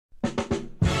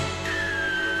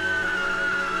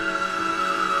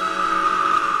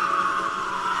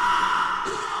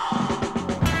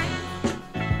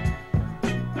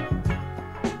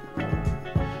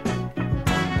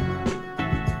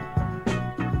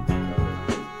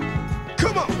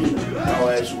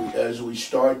as we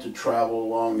start to travel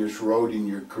along this road in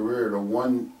your career, the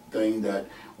one thing that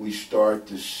we start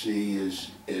to see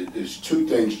is two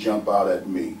things jump out at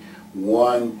me.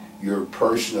 One, you're a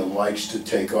person that likes to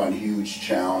take on huge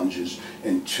challenges,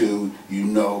 and two,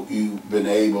 you've been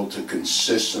able to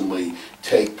consistently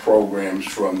take programs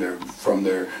from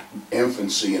their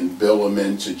infancy and build them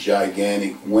into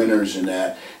gigantic winners and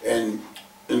that. And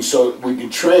so we can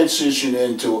transition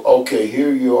into, okay,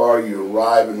 here you are, you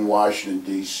arrive in Washington,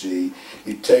 D.C.,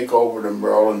 you take over the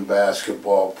Maryland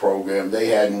basketball program. They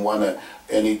hadn't won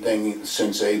anything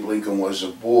since Abe Lincoln was a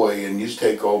boy, and you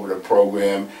take over the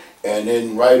program, and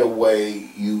then right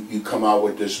away you come out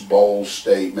with this bold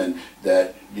statement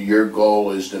that your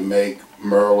goal is to make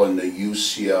Maryland the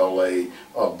UCLA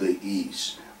of the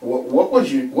East. What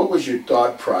was your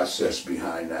thought process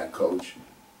behind that, Coach?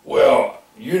 Well,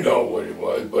 you know what it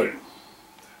was, but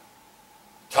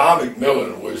Tom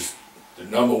McMillan was the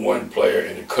 #1 player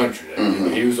in the country.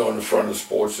 Mm-hmm. He was on the front of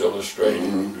Sports Illustrated.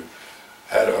 Mm-hmm.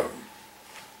 Had a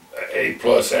A+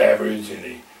 average, and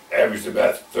he averaged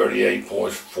about 38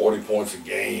 points, 40 points a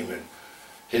game, and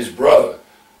his brother.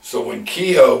 So when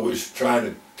Kehoe was trying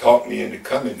to talk me into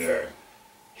coming there,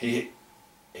 he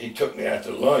took me out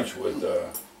to lunch with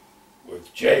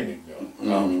Jay McMillan,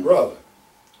 Tom's brother.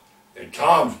 And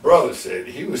Tom's brother said,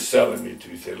 he was selling me to,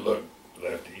 he said, look,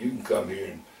 Lefty, you can come here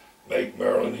and make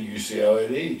Maryland the UCLA of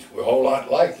the East. We're a whole lot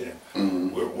like them.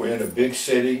 Mm-hmm. We're in a big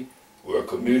city. We're a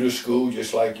commuter school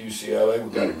just like UCLA.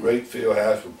 We've got a great field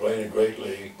house. We're playing a great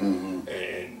league. Mm-hmm.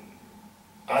 And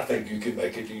I think you could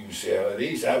make it to UCLA of the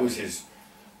East. That was his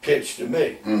pitch to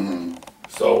me. Mm-hmm.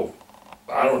 So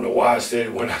I don't know why I said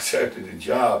it when I accepted the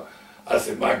job. I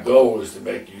said my goal is to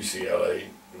make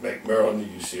Maryland the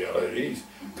UCLA of the East,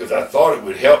 because I thought it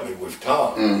would help me with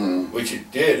Tom, which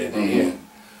it did in the end.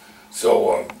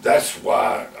 So that's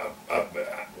why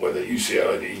where the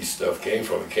UCLA of the East stuff came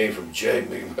from. It came from Jay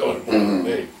McMillan more than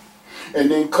me. And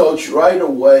then, Coach, right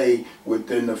away,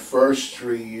 within the first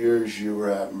 3 years you were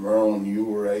at Maryland, you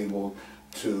were able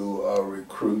to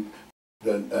recruit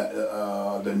the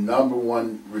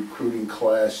 #1 recruiting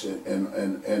class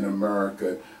in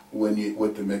America.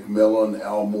 With the McMillan,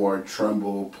 Elmore,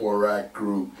 Trimble, Plorak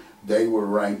group, they were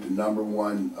ranked the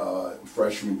 #1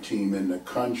 freshman team in the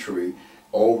country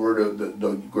over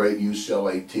the great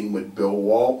UCLA team with Bill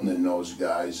Walton and those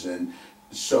guys. And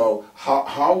so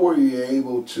how were you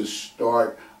able to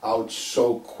start out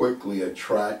so quickly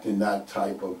attracting that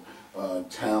type of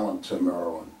talent to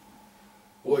Maryland?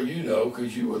 Well, you know,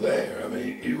 because you were there. I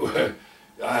mean,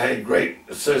 I had a great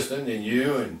assistant in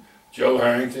you and Joe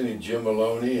Harrington and Jim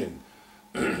Maloney, and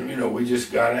you know, we just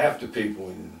got after people.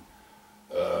 And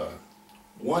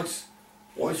once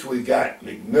we got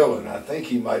McMillan, I think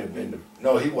he might have been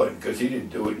no, he wasn't, because he didn't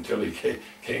do it until he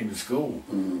came to school.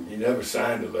 He never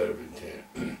signed a letter of intent.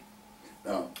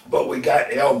 No. But we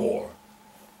got Elmore,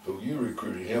 who you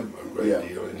recruited him a great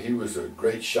deal, and he was a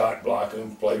great shot blocker,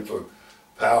 played for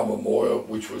Powell Memorial,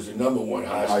 which was the #1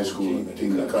 high school team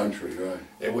in the country. Right.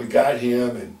 And we got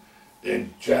him, and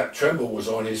then Jack Trimble was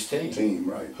on his team,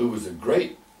 right? Who was a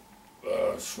great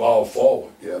small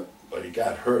forward. Yeah. But he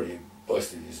got hurt. He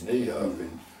busted his knee up,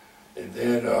 and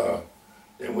then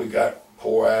we got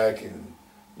Porak, and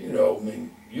you know, I mean,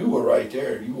 you were right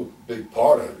there. You were a big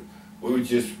part of it. We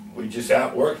just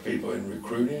outworked people in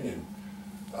recruiting, and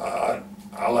I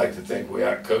like to think we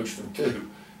outcoached them too,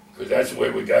 because that's the way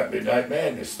we got Midnight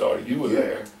Madness started. You were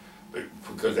there, but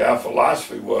because our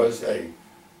philosophy was, hey,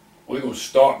 we're going to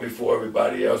start before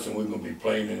everybody else, and we're going to be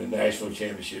playing in the national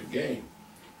championship game.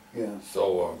 Yeah.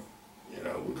 So, you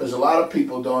know. Because a lot of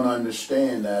people don't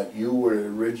understand that you were the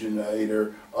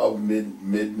originator of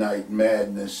Midnight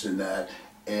Madness and that,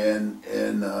 and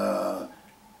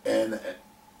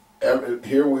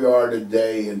here we are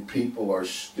today, and people are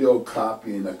still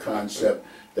copying the concept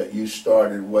that you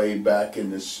started way back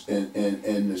in the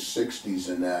 60s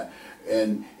and that.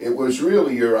 And it was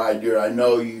really your idea. I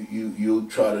know you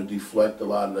try to deflect a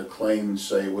lot of the claim and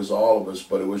say it was all of us,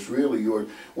 but it was really yours.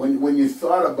 When you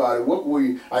thought about it, what were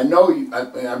you? I know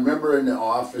I remember in the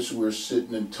office we were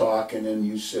sitting and talking, and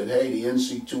you said, "Hey, the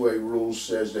NC2A rule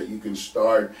says that you can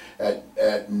start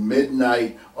at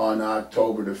midnight on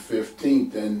October the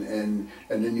 15th," and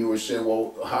then you were saying,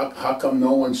 "Well, how come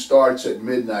no one starts at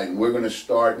midnight? And we're going to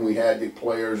start," and we had the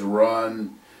players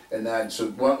run. And that, so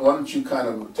why don't you kind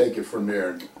of take it from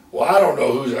there? Well, I don't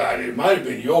know whose idea. It might have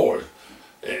been yours.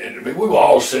 And I mean, we were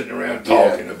all sitting around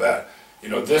talking about, you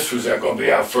know, this was going to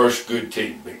be our first good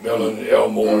team. McMillan and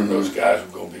Elmore and those guys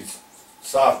were going to be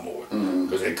sophomores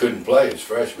because they couldn't play as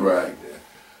freshmen back then.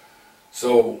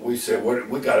 So we said,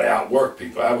 we got to outwork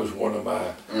people. That was one of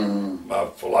my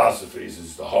philosophies: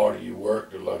 is the harder you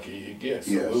work, the luckier you get.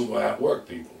 So we were going to outwork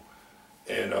people,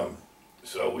 and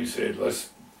so we said, let's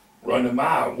run the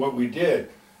mile. What we did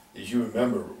is, you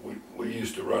remember, we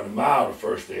used to run a mile the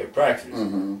first day of practice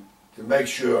to make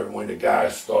sure when the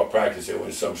guys start practice, they were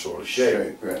in some sort of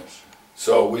shape. Yes.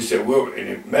 So we said, and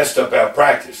it messed up our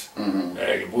practice. And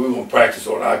if we were going to practice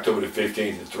on October the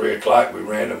 15th at 3 o'clock, we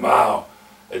ran a mile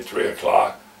at 3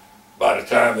 o'clock. By the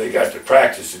time they got to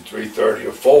practice at 3:30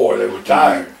 or 4, they were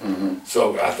tired.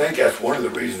 So I think that's one of the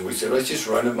reasons we said, let's just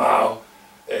run a mile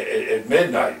at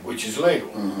midnight, which is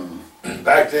legal.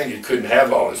 Back then, you couldn't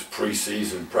have all this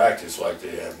preseason practice like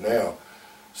they have now.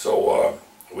 So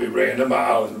we ran the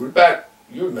mile, and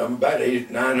you remember, about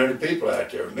 800-900 people out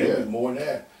there, maybe more than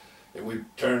that. And we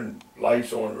turned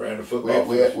lights on around the football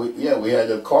field. We had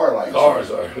the car lights. Cars,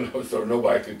 so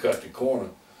nobody could cut the corner.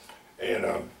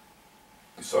 And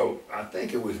so I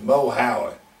think it was Mo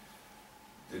Howard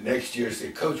the next year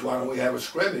said, Coach, why don't we have a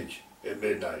scrimmage at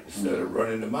midnight? Instead of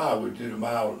running the mile, we'd do the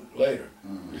mile later,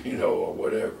 you know, or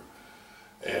whatever.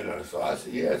 And so I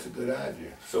said, yeah, it's a good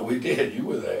idea. So we did. You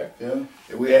were there. Yeah.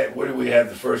 And we had, what did we have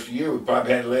the first year? We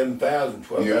probably had 11,000,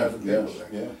 12,000 people there.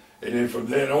 Yeah. And then from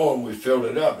then on, we filled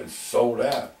it up and sold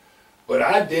out. But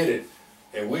I did it,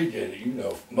 and we did it, you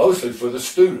know, mostly for the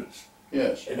students.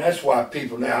 Yes. And that's why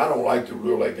people now, I don't like the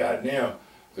rule they got now,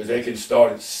 because they can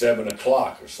start at 7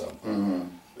 o'clock or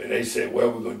something. And they said, well,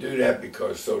 we're going to do that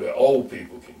because so the old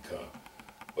people can come.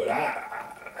 But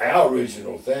our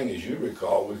original thing, as you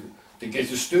recall, was to get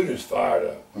the students fired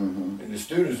up. And the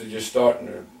students are just starting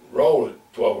to roll at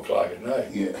 12 o'clock at night.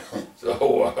 Yeah.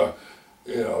 So,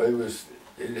 you know,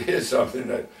 it is something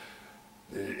that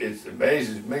it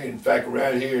amazes me. In fact,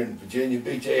 around here in Virginia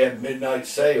Beach, they have midnight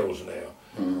sales now.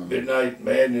 Midnight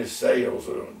Madness sales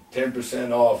are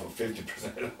 10% off or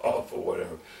 50% off or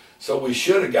whatever. So we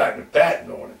should have gotten a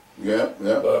patent on it. Yeah,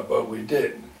 yeah. But we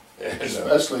didn't. And,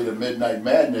 especially the Midnight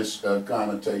Madness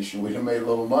connotation. We'd have made a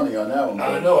little money on that one.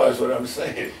 I know, that's what I'm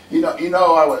saying. You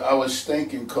know, I was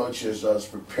thinking, Coach, as I was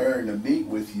preparing to meet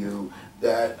with you,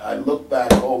 that I look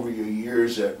back over your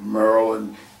years at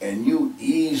Maryland, and you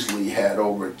easily had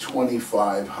over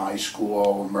 25 high school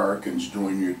All-Americans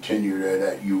during your tenure there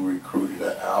that you recruited,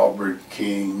 the Albert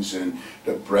Kings and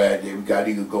the Brad. They've got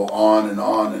to go on and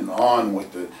on and on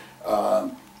with the,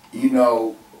 you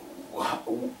know,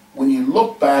 when you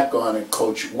look back on it,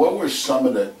 Coach, what were some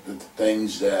of the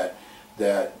things that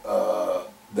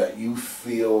you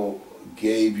feel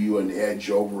gave you an edge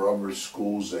over other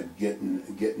schools at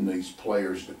getting these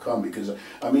players to come? Because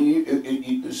I mean,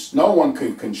 no one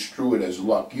can construe it as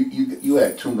luck. You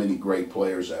had too many great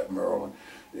players at Maryland,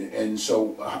 and so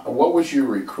what was your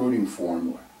recruiting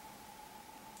formula?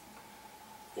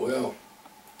 Well,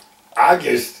 I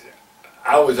guess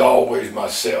I was always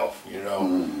myself, you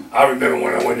know. I remember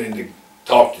when I went in to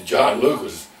talk to John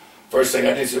Lucas, first thing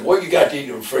I did said, what you got to eat in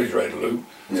the refrigerator, Luke?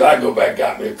 So I go back,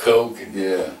 got me a Coke, and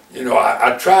you know,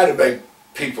 I try to make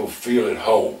people feel at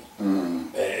home.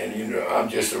 And you know, I'm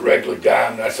just a regular guy.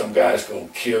 I'm not some guy that's gonna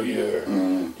kill you, or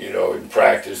you know, in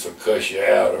practice or cuss you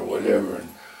out or whatever. And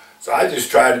so I just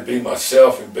tried to be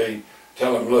myself and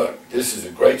tell them, look, this is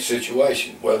a great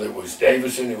situation. Whether it was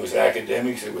Davidson, it was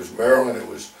academics, it was Maryland, it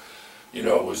was, you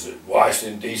know, it was the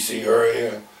Washington D.C.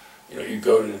 area. You know, you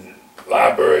go to the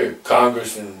Library of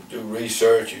Congress and do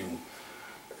research.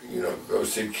 You know, go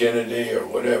see Kennedy or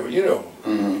whatever. You know,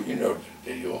 you know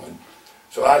the deal. And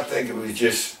so I think it was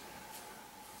just,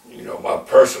 you know, my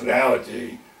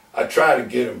personality. I try to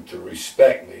get them to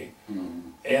respect me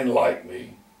and like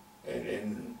me,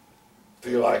 and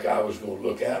feel like I was going to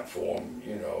look out for them.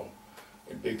 You know,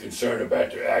 and be concerned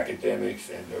about their academics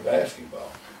and their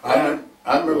basketball. I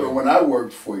remember when I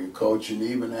worked for you, Coach, and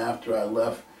even after I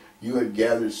left, you had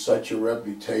gathered such a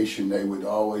reputation. They would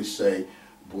always say,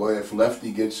 boy, if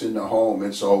Lefty gets in the home,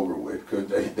 it's over with.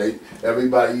 Because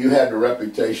everybody, you had the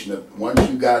reputation that once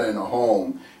you got in a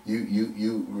home,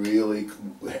 you really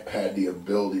had the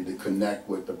ability to connect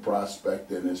with the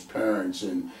prospect and his parents.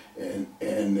 And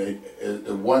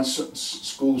once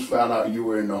schools found out you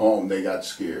were in the home, they got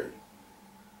scared.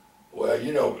 Well,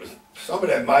 you know, some of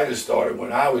that might have started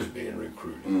when I was being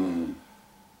recruited.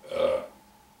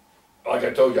 Like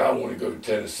I told you, I wanted to go to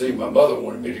Tennessee. My mother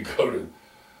wanted me to go to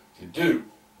Duke.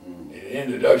 It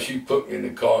ended up she put me in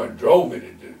the car and drove me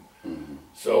to Duke.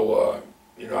 So,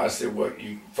 you know, I said, well,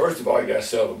 first of all, you got to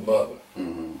sell the mother.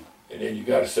 And then you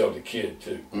got to sell the kid,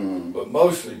 too. But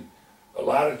mostly, a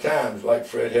lot of times, like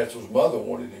Fred Hetzel's mother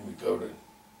wanted him to go to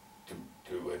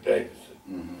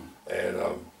Davidson. And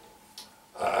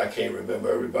I can't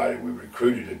remember everybody we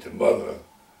recruited at the mother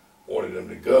wanted them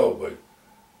to go, but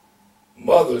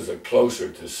mothers are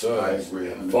closer to sons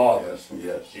than fathers,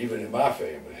 yes. even in my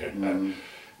family.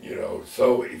 You know,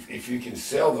 so if you can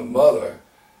sell the mother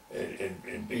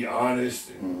and be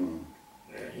honest, and,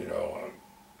 you know,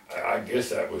 I guess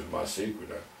that was my secret.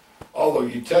 Although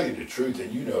you tell you the truth,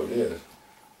 and you know this,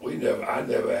 I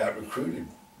never out recruited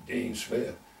Dean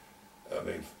Smith. I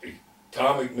mean,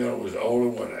 Tom McMillan was the only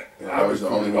one I was the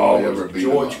only one ever beat.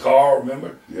 George Carr,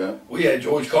 remember? Yeah. We had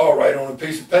George Carr right on a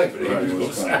piece of paper that he was going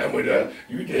to sign with us.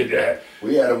 You did that.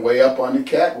 We had him way up on the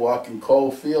catwalk in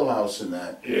Cole Fieldhouse and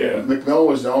that. Yeah. McMillan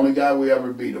was the only guy we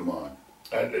ever beat him on.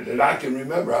 That I can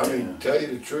remember. I mean, to tell you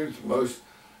the truth,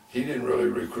 he didn't really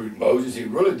recruit Moses. He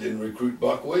really didn't recruit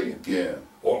Buck Williams. Yeah.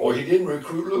 Or he didn't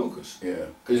recruit Lucas. Yeah.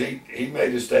 Because he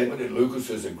made a statement that Lucas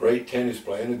was a great tennis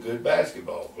player and a good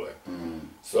basketball player.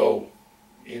 So,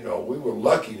 you know, we were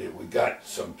lucky that we got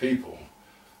some people,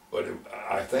 but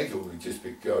I think it was just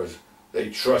because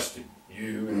they trusted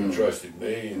you and they trusted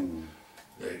me, and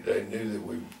they knew that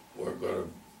we weren't going to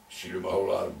shoot them a whole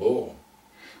lot of bull.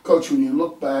 Coach, when you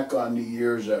look back on the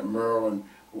years at Maryland,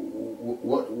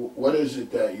 what is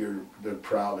it that you're the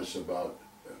proudest about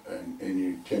in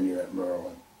your tenure at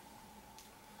Maryland?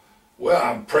 Well,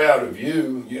 I'm proud of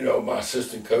you. You know, my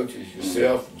assistant coaches,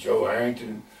 yourself, and Joe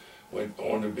Harrington went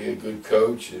on to be a good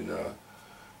coach, and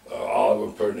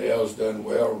Oliver Purnell's done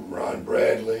well, Ron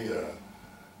Bradley,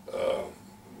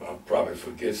 I'll probably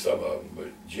forget some of them,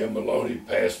 but Jim Maloney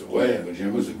passed away, but he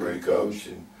was a great coach.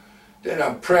 And then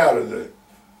I'm proud of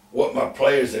what my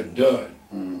players have done.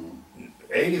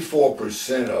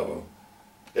 84% of them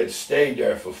that stayed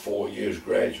there for 4 years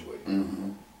graduated.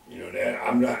 You know, that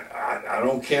I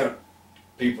don't count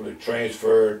people that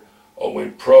transferred or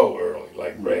went pro early,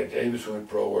 like Brad Davis went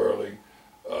pro early,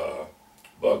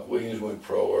 Buck Williams went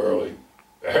pro early,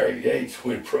 Harry Yates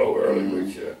went pro early,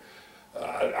 which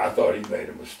I thought he made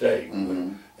a mistake.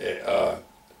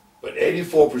 But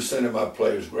 84% of my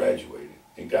players graduated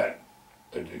and got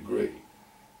a degree,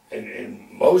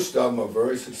 and most of them are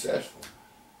very successful.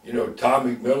 You know, Tom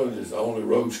McMillan is the only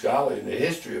Rhodes Scholar in the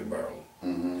history of Maryland,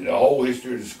 in the whole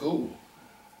history of the school.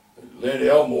 Lynn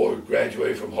Elmore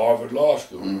graduated from Harvard Law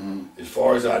School. As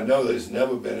far as I know, there's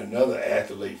never been another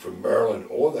athlete from Maryland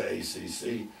or the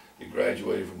ACC that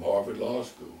graduated from Harvard Law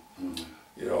School.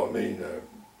 You know, I mean,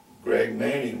 Greg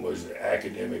Manning was an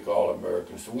academic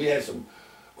All-American. So we had some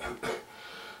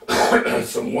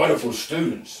some wonderful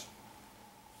students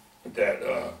that,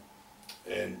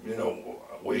 and you know,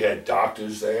 we had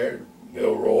doctors there,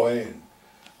 Milroy and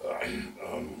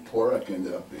Porak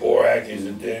ended up being. Porak is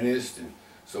a dentist. And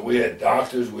so we had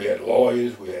doctors, we had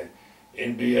lawyers, we had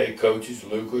NBA coaches,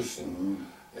 Lucas, and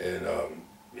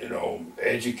you know,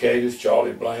 educators.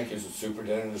 Charlie Blank is a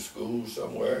superintendent of schools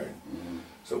somewhere. And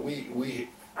so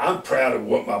I'm proud of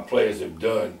what my players have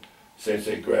done since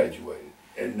they graduated.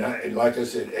 And like I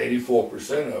said,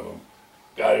 84% of them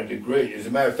got a degree. As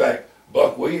a matter of fact,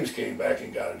 Buck Williams came back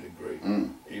and got a degree,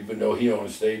 even though he only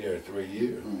stayed there 3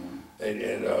 years.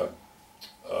 And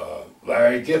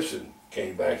Larry Gibson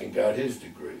came back and got his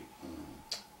degree.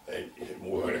 And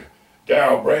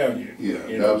Darrell Brown,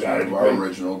 you know, that was one of our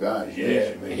original guys.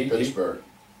 Yeah, I mean, Pittsburgh.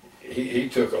 He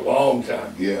took a long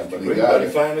time. Yeah, but he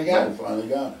finally got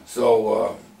it.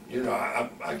 So you know,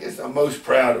 I guess I'm most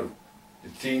proud of the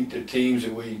teams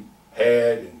that we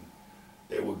had, and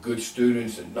they were good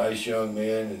students and nice young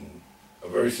men, and are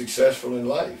very successful in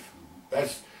life.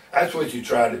 That's what you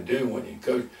try to do when you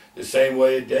coach. The same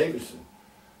way at Davidson.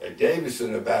 At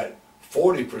Davidson, about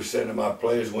 40% of my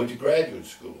players went to graduate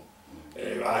school.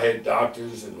 And I had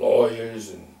doctors and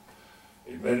lawyers, and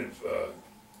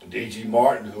D.G.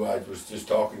 Martin, who I was just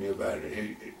talking to you about,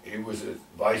 he was a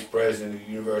vice president of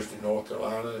the University of North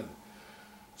Carolina. And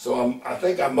so I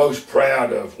think I'm most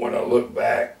proud of, when I look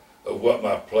back, of what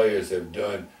my players have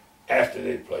done after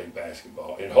they played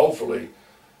basketball. And hopefully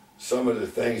some of the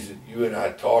things that you and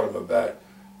I taught them about,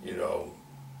 you know,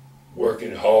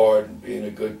 working hard and being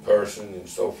a good person and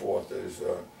so forth,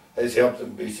 has helped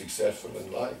them be successful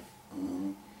in life.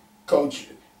 Coach,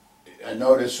 I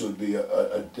know this would be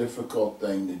a difficult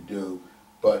thing to do,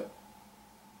 but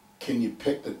can you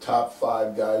pick the top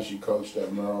 5 guys you coached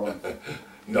at Maryland?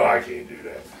 No, I can't do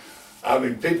that. I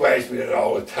mean, people ask me that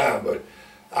all the time, but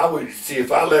I would see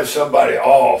if I left somebody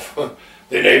off,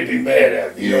 then they'd be mad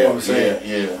at me. You know what I'm saying?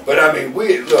 Yeah. But I mean,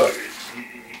 look,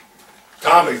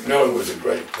 Tom McMillan was a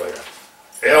great player.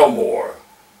 Elmore,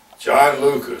 John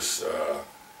Lucas,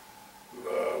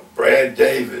 Brad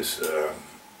Davis,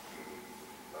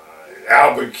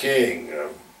 Albert King,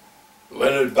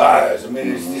 Leonard Byers. I mean,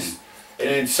 it's just, and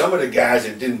then some of the guys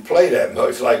that didn't play that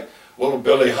much, like little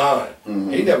Billy Hahn.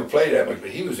 He never played that much, but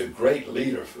he was a great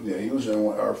leader for me. Yeah, he was in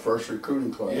our first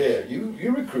recruiting class. Yeah,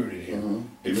 you recruited him.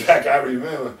 In fact, I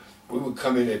remember we would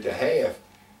come in at the half,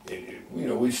 and,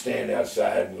 we'd stand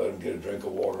outside and let them get a drink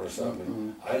of water or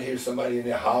something. I'd hear somebody in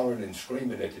there hollering and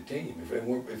screaming at the team. If we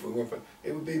weren't,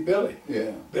 it would be Billy.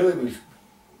 Yeah. Billy was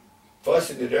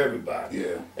fussing at everybody.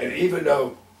 Yeah. And even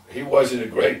though he wasn't a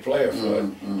great player for us,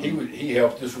 he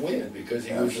helped us win because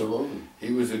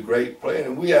he was a great player.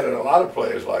 And we had a lot of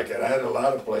players like that. I had a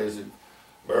lot of players at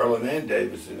Maryland and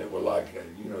Davidson that were like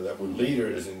that, that were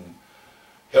leaders and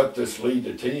helped us lead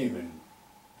the team and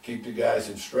keep the guys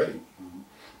in straight.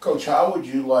 Coach, how would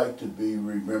you like to be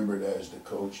remembered as the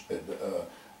coach at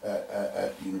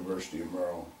the University of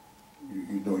Maryland?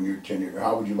 You're doing your tenure.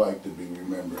 How would you like to be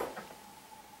remembered?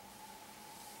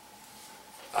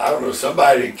 I don't know,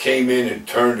 somebody that came in and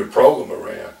turned the program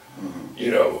around.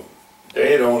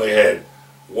 They had only had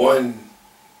one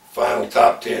final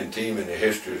top 10 team in the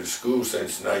history of the school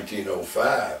since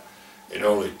 1905 and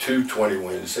only 2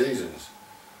 20-win seasons.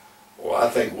 Well, I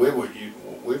think we've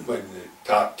been in the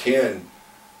top 10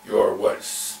 your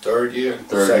third year?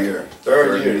 Third year.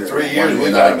 Third year. 3 years we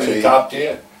got them in the top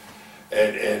 10.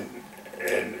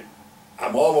 And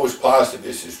I'm almost positive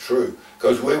this is true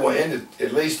because we were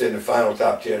at least in the final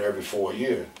top 10 every 4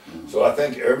 years. So I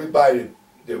think everybody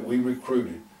that we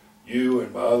recruited, you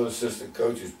and my other assistant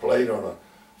coaches, played on a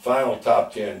final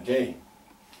top 10 team.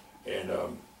 And,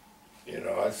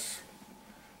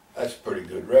 that's a pretty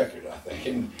good record, I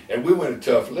think. And we went a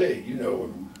tough league,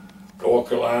 North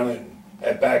Carolina,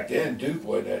 and back then Duke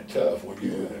wasn't that tough. When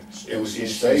you it was NC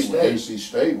State. NC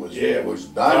State was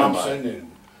dynamite. Thompson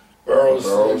and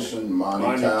Burleson,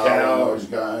 Monty Towell, those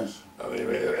guys. I mean,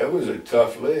 it was a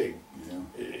tough league.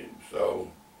 Yeah. So,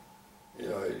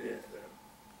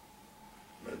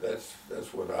 but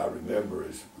that's what I remember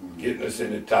is getting us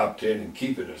in the top 10 and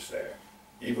keeping us there.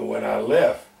 Even when I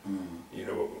left,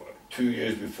 2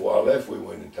 years before I left, we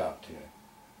were in the top 10.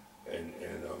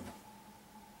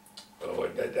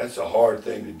 That's a hard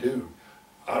thing to do.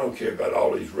 I don't care about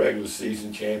all these regular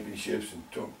season championships and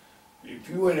tournaments. If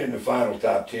you went in the final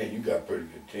top 10, you got a pretty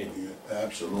good team. Yeah,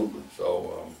 absolutely.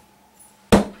 So,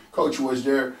 Coach, was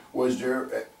there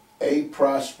a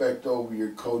prospect over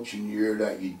your coaching year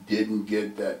that you didn't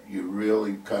get that you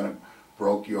really kind of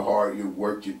broke your heart? You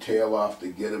worked your tail off to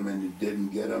get him and you didn't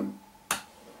get him?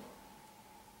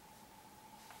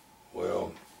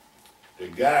 Well, the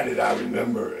guy that I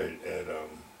remember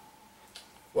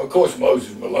well, of course,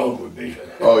 Moses Malone would be.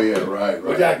 Oh yeah, right.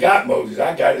 But I got Moses.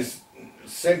 I got his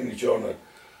signature on the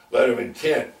letter of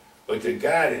intent. But the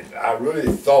guy that I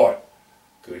really thought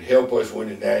could help us win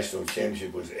the national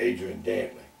championship was Adrian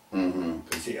Dantley.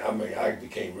 Because I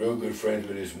became real good friends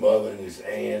with his mother and his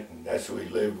aunt, and that's who he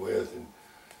lived with. And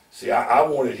see, I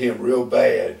wanted him real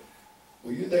bad.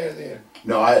 Were you there then?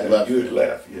 No, I had left. You had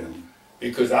left, yeah.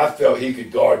 Because I felt he could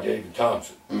guard David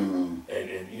Thompson, and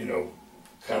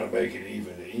kind of make it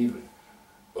even to even.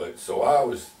 But so I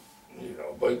was,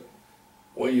 but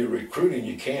when you're recruiting,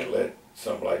 you can't let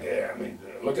something like that. I mean,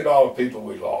 look at all the people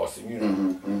we lost,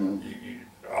 and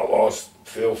I lost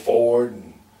Phil Ford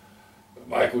and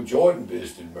Michael Jordan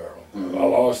visited Maryland. I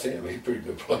lost him. He's a pretty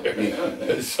good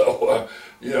player. So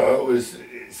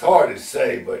it's hard to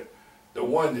say, but the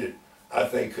one that I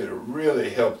think could have really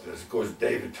helped us, of course,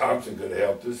 David Thompson could have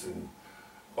helped us, and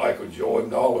Michael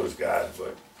Jordan, all those guys.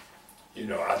 But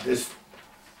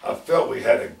I felt we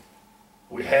had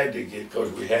to get,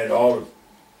 because we had all the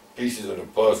pieces of the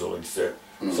puzzle except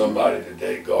somebody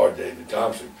to guard David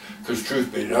Thompson. Because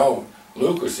truth be known,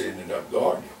 Lucas ended up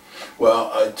guarding him.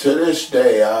 Well, to this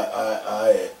day,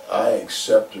 I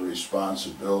accept the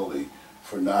responsibility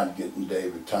for not getting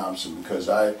David Thompson, because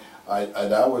that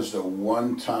was the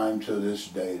one time to this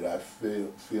day that I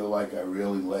feel like I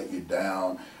really let you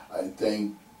down.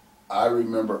 I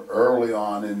remember early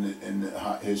on in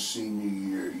his senior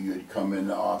year, you had come in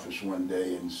the office one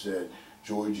day and said,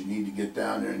 "George, you need to get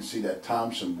down there and see that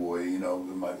Thompson boy.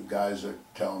 My guys are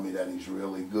telling me that he's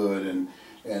really good."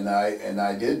 And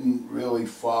I didn't really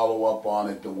follow up on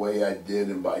it the way I did.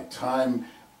 And by the time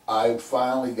I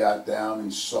finally got down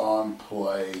and saw him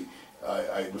play,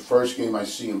 the first game I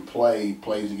see him play, he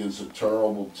plays against a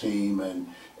terrible team,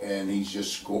 and he's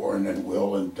just scoring at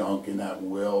will and dunking at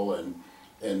will and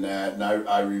that. And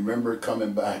I remember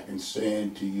coming back and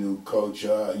saying to you, "Coach,"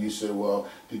 you said, "Well,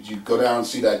 did you go down and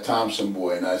see that Thompson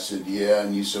boy?" And I said, "Yeah."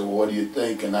 And you said, "Well, what do you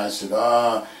think?" And I said,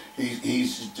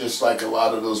 he's just like a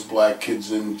lot of those black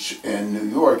kids in New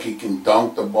York. He can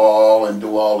dunk the ball and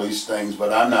do all these things,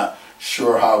 but I'm not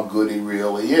sure how good he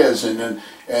really is."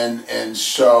 And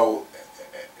so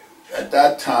at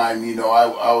that time, you know,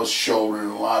 I was shouldering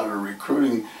a lot of the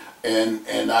recruiting,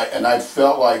 and I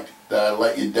felt like that I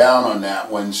let you down on that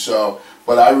one. So,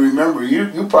 but I remember,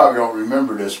 you probably don't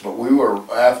remember this, but we were,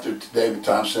 after David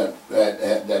Thompson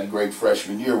had that great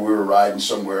freshman year, we were riding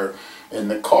somewhere in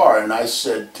the car, and I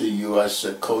said to you, I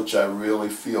said, Coach, I really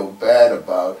feel bad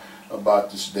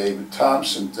about this David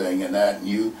Thompson thing and that, and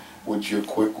you, with your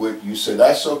quick wit, you said,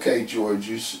 that's okay,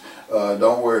 George,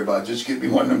 don't worry about it. Just get me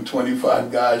one of them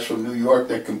 25 guys from New York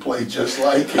that can play just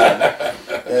like him.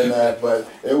 And but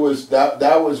it was, that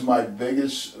was my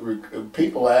biggest,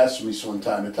 people ask me from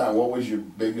time to time, what was your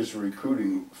biggest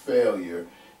recruiting failure?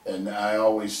 And I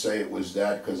always say it was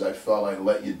that, because I felt I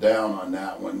let you down on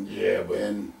that one. Yeah,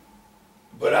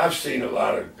 but I've seen a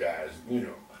lot of guys, you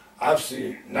know, I've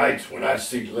seen nights when I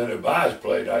see Leonard Bias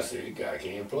played, I say, the guy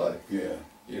can't play. Yeah.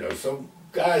 You know, some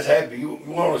guys happy. You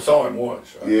only saw him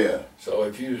once, right? Yeah. So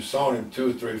if you saw him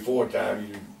 2, 3, 4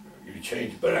 times, you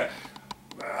change it. But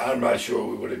I'm not sure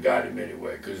we would have got him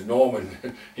anyway, because Norman,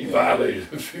 he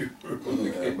violated a few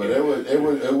rules. Yeah, but it was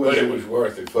but it was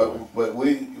worth it. But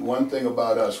one thing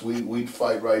about us, we'd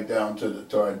fight right down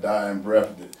to our dying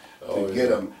breath to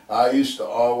get him. I used to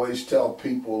always tell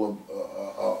people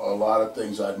a lot of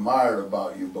things I admired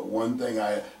about you, but one thing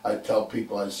I tell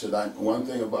people, I said, one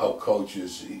thing about Coach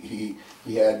is he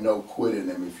had no quit in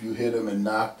him. If you hit him and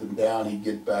knocked him down, he'd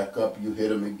get back up. You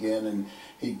hit him again, and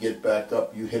he'd get back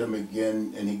up. You hit him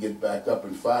again, and he'd get back up.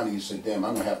 And finally, you said, "Damn,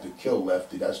 I'm gonna have to kill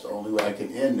Lefty. That's the only way I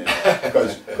can end it."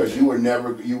 Because you were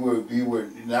never, you were.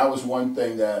 And that was one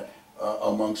thing that,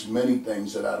 amongst many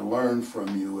things that I learned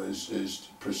from you, is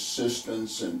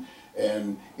persistence and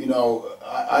you know,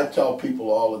 I tell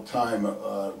people all the time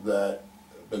that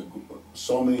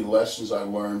so many lessons I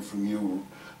learned from you,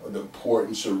 the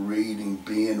importance of reading,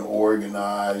 being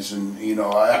organized, and you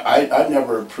know, I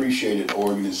never appreciated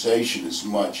organization as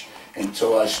much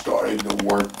until I started to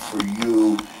work for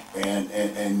you, and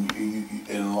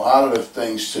a lot of the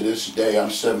things to this day, I'm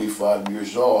 75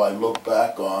 years old, I look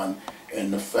back on,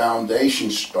 and the foundation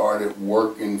started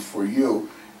working for you.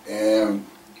 And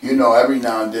you know, every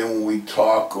now and then when we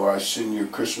talk or I send you a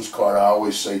Christmas card, I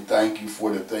always say thank you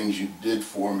for the things you did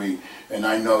for me. And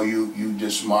I know you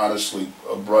just modestly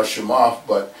brush them off,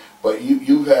 but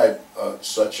you had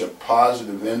such a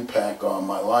positive impact on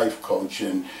my life, Coach.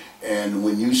 And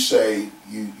when you say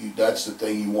that's the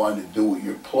thing you wanted to do with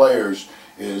your players,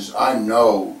 is I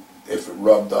know if it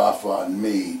rubbed off on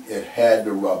me, it had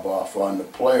to rub off on the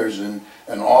players, and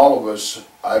all of us,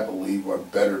 I believe, are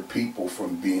better people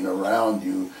from being around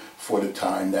you for the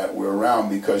time that we're around,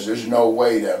 because there's no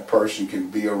way that person can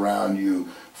be around you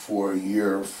for a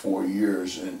year or 4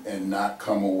 years and not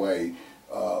come away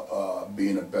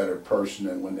being a better person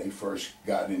than when they first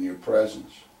got in your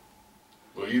presence.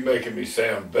 Well, you're making me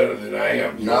sound better than I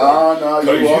am. No,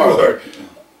 you are.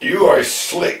 You are a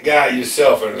slick guy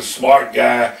yourself and a smart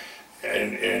guy.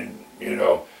 And you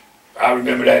know, I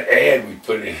remember that ad we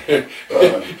put in,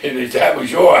 and that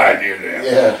was your idea then,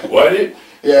 yeah. wasn't it?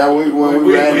 Yeah, when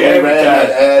we ran that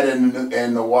ad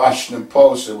in the Washington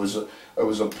Post, it was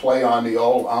a play on the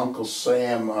old Uncle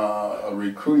Sam a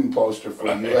recruiting poster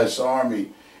for the U.S.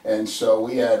 Army, and so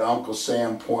we had Uncle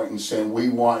Sam pointing saying, "We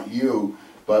want you."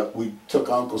 But we took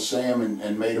Uncle Sam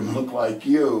and made him look like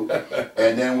you,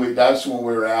 and then that's when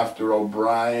we were after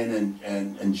O'Brien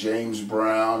and James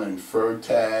Brown and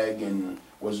Fertag, and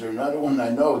was there another one? I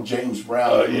know James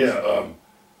Brown.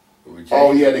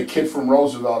 Oh yeah, the kid from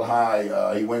Roosevelt High.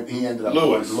 He ended up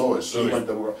Lewis. He went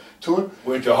to Harvard. Two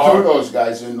of those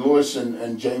guys, and Lewis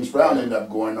and James Brown ended up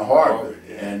going to Harvard.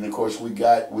 Yeah. And of course we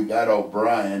got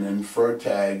O'Brien and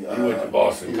Fertag. He went to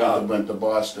Boston College. Went to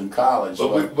Boston College.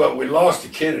 But we lost to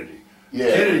Kennedy. Yeah,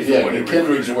 the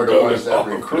Kennedys were the ones that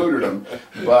recruited him.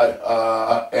 But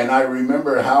and I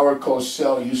remember Howard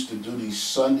Cosell used to do these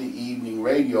Sunday evening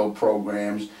radio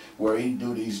programs where he'd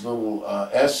do these little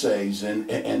essays,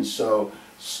 and so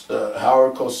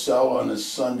Howard Cosell on his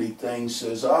Sunday thing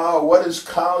says, "Oh, what is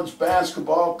college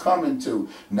basketball coming to?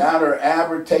 Now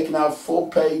they're taking out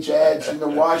full-page ads in the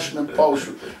Washington Post,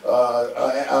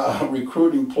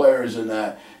 recruiting players and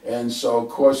that." And so, of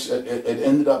course, it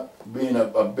ended up being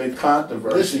a big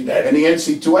controversy, and the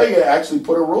NCAA actually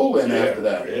put a rule in after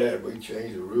that. Yeah, we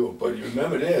changed the rule. But you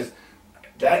remember this,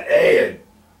 that ad,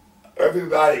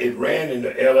 everybody, it ran in the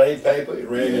LA paper, it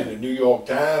ran in the New York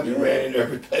Times, it ran in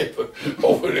every paper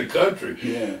over the country.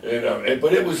 Yeah.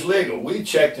 But it was legal. We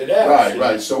checked it out.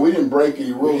 Right. So we didn't break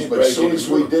any rules, but as soon as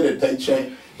we did it, they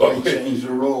changed. But they changed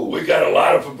the rules. we got a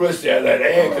lot of publicity out of that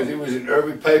ad because it was in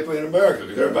every paper in America.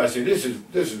 Because everybody said this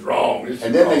is wrong. This is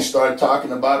and then wrong. they started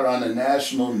talking about it on the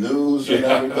national news and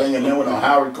everything. And then when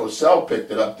Howard Cosell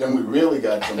picked it up, then we really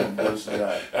got some publicity.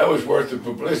 That was worth the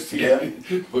publicity. Yeah.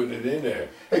 Putting it in there.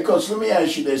 Hey, Coach, let me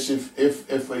ask you this: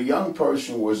 if a young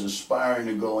person was aspiring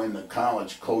to go into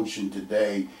college coaching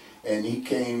today, and he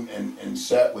came and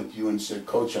sat with you and said,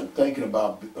 "Coach, I'm thinking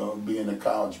about being a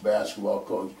college basketball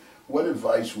coach," what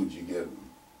advice would you give him?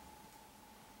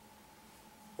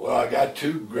 Well, I got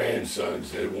 2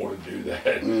 grandsons that want to do that.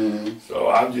 Mm-hmm. So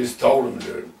I've just told them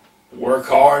to work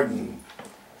hard and,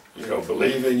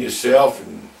 believe in yourself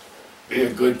and be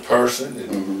a good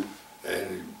person.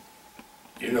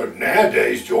 And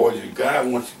nowadays, George, a guy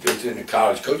wants to get into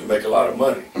college coaching, make a lot of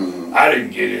money. I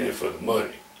didn't get in it for the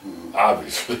money,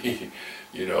 obviously,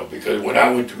 because when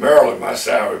I went to Maryland, my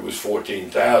salary was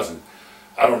 $14,000.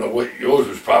 I don't know what yours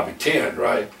was, probably 10,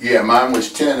 right? Yeah, mine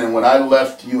was 10, and when I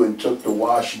left you and took the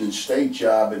Washington State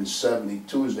job in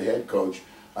 '72 as the head coach,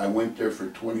 I went there for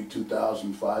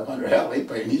 $22,500. Hell, they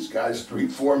paying these guys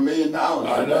 $3-4 million.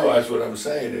 I know, that's what I'm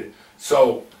saying.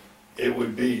 So it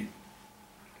would be,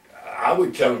 I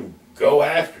would tell them, go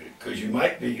after it, because you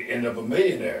might end up a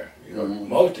millionaire,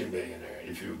 multi-millionaire,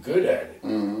 if you're good at it.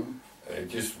 And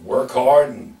just work hard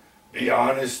and be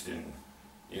honest and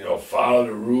follow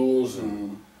the rules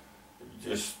and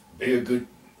just be a good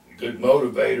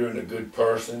motivator and a good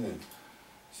person. And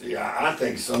see, I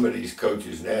think some of these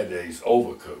coaches nowadays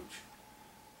overcoach.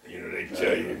 They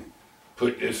tell you,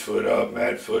 put this foot up and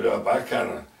that foot up. I kind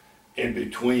of in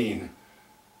between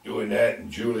doing that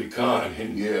and Julie Kahn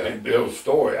and Bill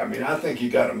Story. I mean, I think you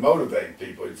got to motivate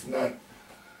people. It's not,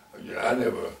 I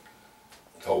never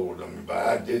told them, but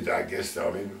I did, I guess. I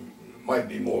mean, might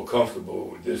be more comfortable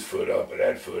with this foot up or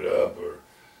that foot up, or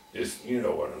just, you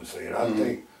know what I'm saying. I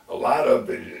think a lot of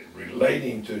it is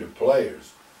relating to the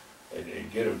players and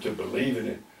get them to believe in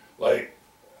it. Like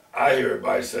I hear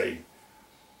everybody say,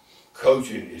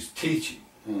 coaching is teaching.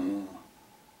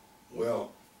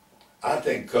 Well, I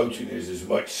think coaching is as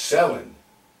much selling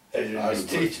as it is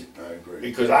teaching. I agree.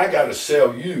 Because I got to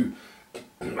sell you.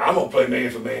 I'm going to play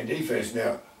man-for-man defense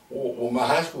now. Well, my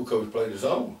high school coach played his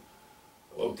own.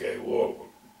 Okay, well,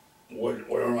 what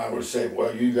am I going to say?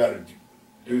 Well, you got to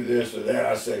do this or that.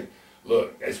 I say,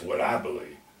 look, that's what I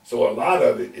believe. So a lot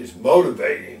of it is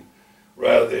motivating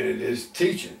rather than it is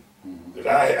teaching. Because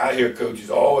I hear coaches,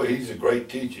 oh, he's a great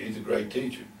teacher, he's a great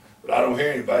teacher. But I don't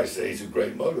hear anybody say he's a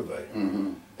great motivator.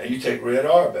 And you take Red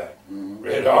Auerbach.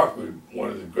 Red Auerbach was one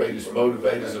of the greatest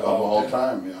motivators of all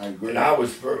time. Yeah, I agree. And I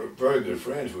was very good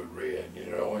friends with Red,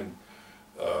 and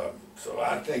so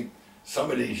I think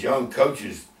some of these young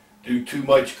coaches do too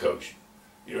much coaching.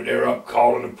 They're up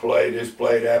calling a play, this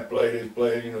play, that play, this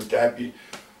play, tap you.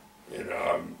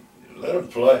 Let them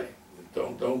play.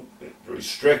 Don't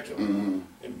restrict them.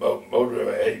 And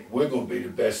motivate, hey, we're going to be the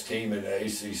best team in the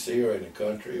ACC or in the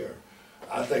country. Or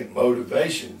I think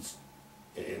motivations,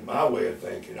 in my way of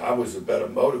thinking, I was a better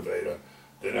motivator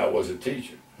than I was a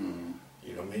teacher.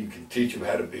 You can teach them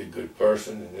how to be a good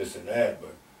person and this and that,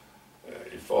 but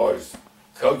as far as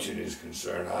coaching is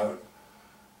concerned, I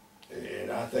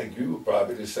think you were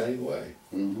probably the same way.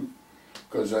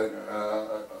 Because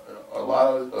a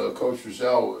lot of Coach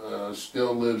Driesell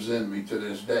still lives in me to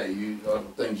this day. The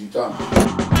things you taught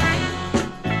me.